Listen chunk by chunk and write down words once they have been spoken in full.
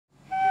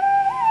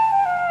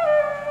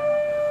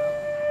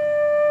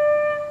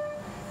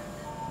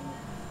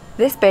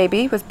This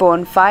baby was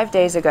born 5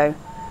 days ago,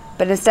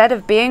 but instead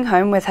of being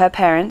home with her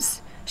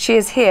parents, she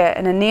is here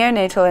in a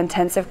neonatal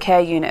intensive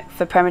care unit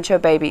for premature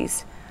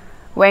babies.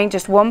 Weighing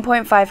just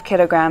 1.5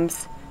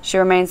 kilograms, she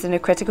remains in a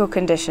critical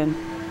condition.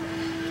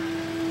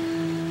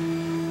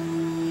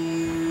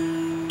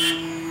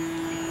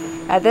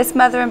 At this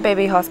mother and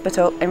baby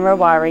hospital in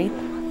Rewari,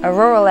 a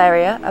rural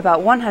area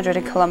about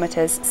 100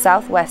 kilometers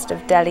southwest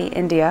of Delhi,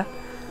 India,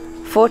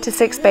 4 to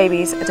 6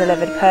 babies are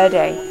delivered per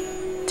day,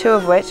 2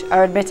 of which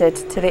are admitted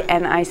to the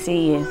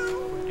iNICU.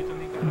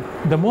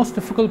 The most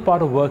difficult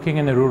part of working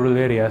in a rural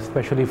area,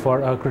 especially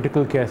for a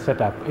critical care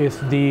setup, is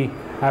the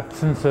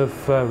absence of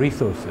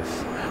resources.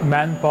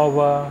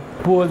 Manpower,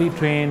 poorly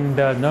trained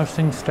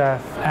nursing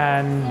staff,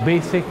 and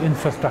basic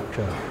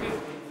infrastructure.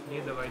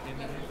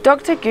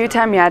 Dr.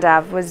 Gautam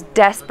Yadav was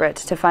desperate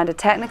to find a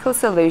technical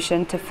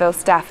solution to fill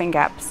staffing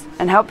gaps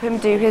and help him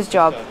do his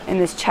job in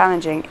this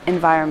challenging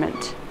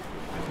environment.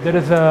 There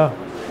is a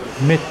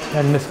myth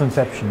and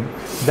misconception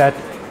that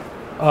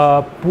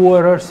a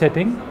poorer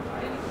setting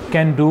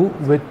can do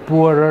with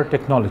poorer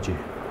technology.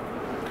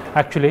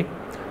 Actually,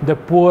 the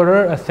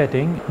poorer a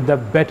setting, the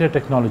better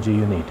technology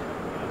you need,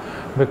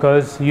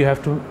 because you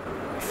have to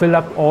fill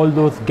up all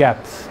those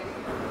gaps.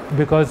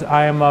 Because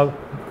I am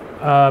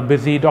a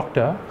busy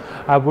doctor,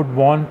 I would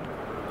want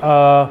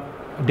a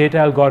data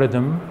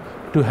algorithm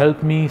to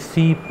help me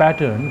see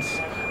patterns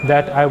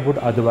that I would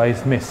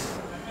otherwise miss.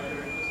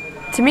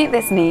 To meet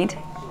this need,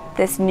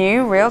 this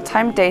new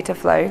real-time data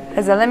flow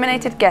has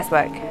eliminated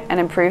guesswork and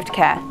improved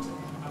care.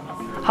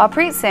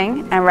 Harpreet Singh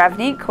and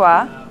Ravneet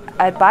Kaur,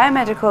 a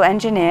biomedical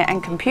engineer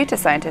and computer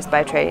scientist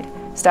by trade,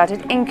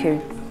 started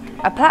iNICU,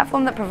 a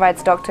platform that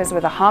provides doctors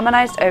with a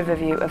harmonized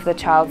overview of the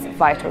child's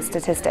vital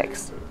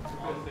statistics.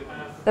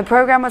 The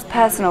program was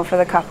personal for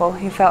the couple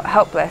who felt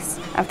helpless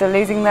after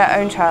losing their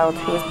own child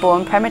who was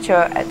born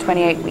premature at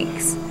 28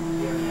 weeks.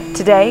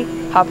 Today,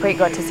 Harpreet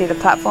got to see the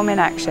platform in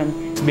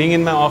action. Being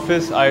in my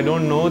office, I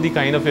don't know the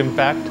kind of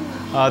impact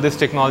this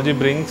technology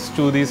brings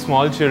to these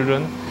small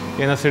children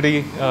in a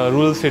city,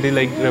 rural city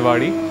like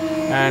Rewari,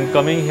 and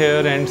coming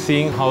here and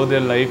seeing how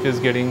their life is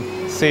getting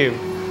saved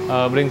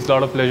brings a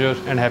lot of pleasure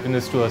and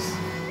happiness to us.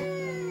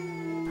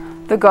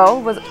 The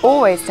goal was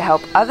always to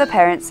help other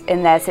parents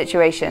in their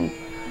situation.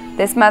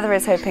 This mother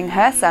is hoping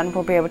her son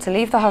will be able to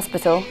leave the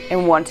hospital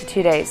in 1 to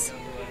 2 days.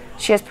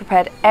 She has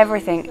prepared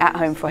everything at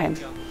home for him.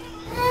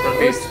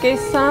 उसके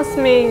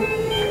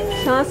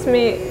सांस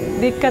में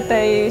दिक्कत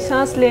है,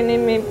 सांस लेने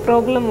में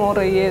problem हो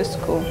रही है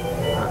उसको।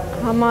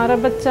 हमारा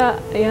बच्चा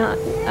यहाँ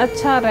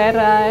अच्छा रह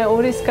रहा है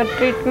और इसका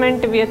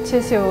ट्रीटमेंट भी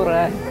अच्छे से हो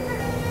रहा है।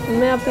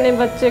 मैं अपने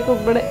बच्चे को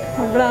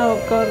बड़ा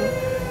होकर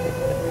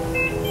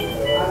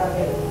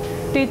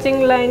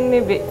टीचिंग लाइन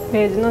में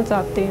भेजना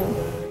चाहती हूँ।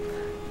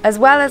 As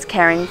well as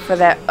caring for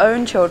their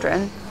own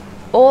children,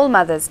 all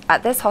mothers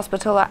at this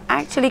hospital are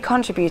actually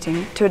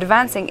contributing to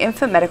advancing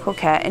infant medical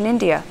care in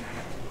India.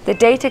 The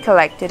data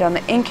collected on the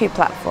iNICU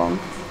platform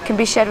can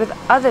be shared with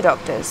other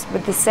doctors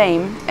with the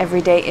same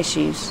everyday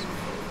issues.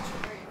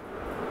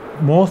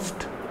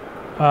 Most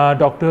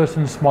doctors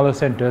in smaller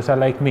centers are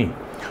like me,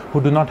 who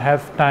do not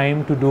have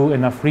time to do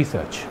enough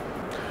research.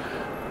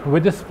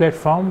 With this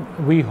platform,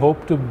 we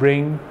hope to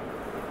bring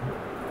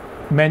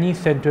many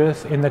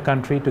centers in the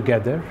country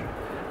together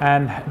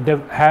and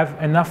have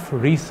enough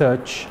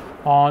research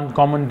on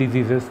common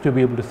diseases to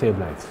be able to save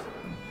lives.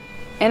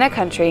 In a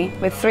country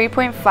with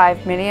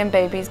 3.5 million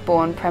babies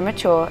born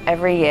premature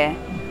every year,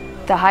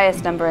 the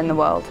highest number in the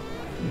world,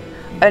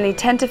 only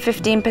 10 to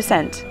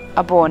 15%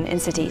 are born in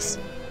cities.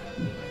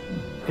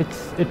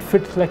 It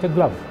fits like a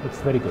glove.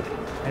 It's very good.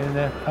 And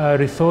in a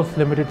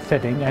resource-limited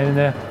setting, and in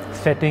a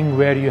setting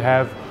where you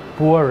have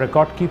poor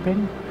record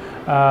keeping,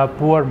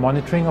 poor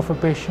monitoring of a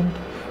patient,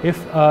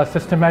 if a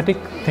systematic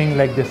thing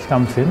like this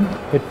comes in,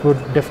 it would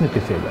definitely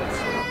save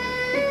lives.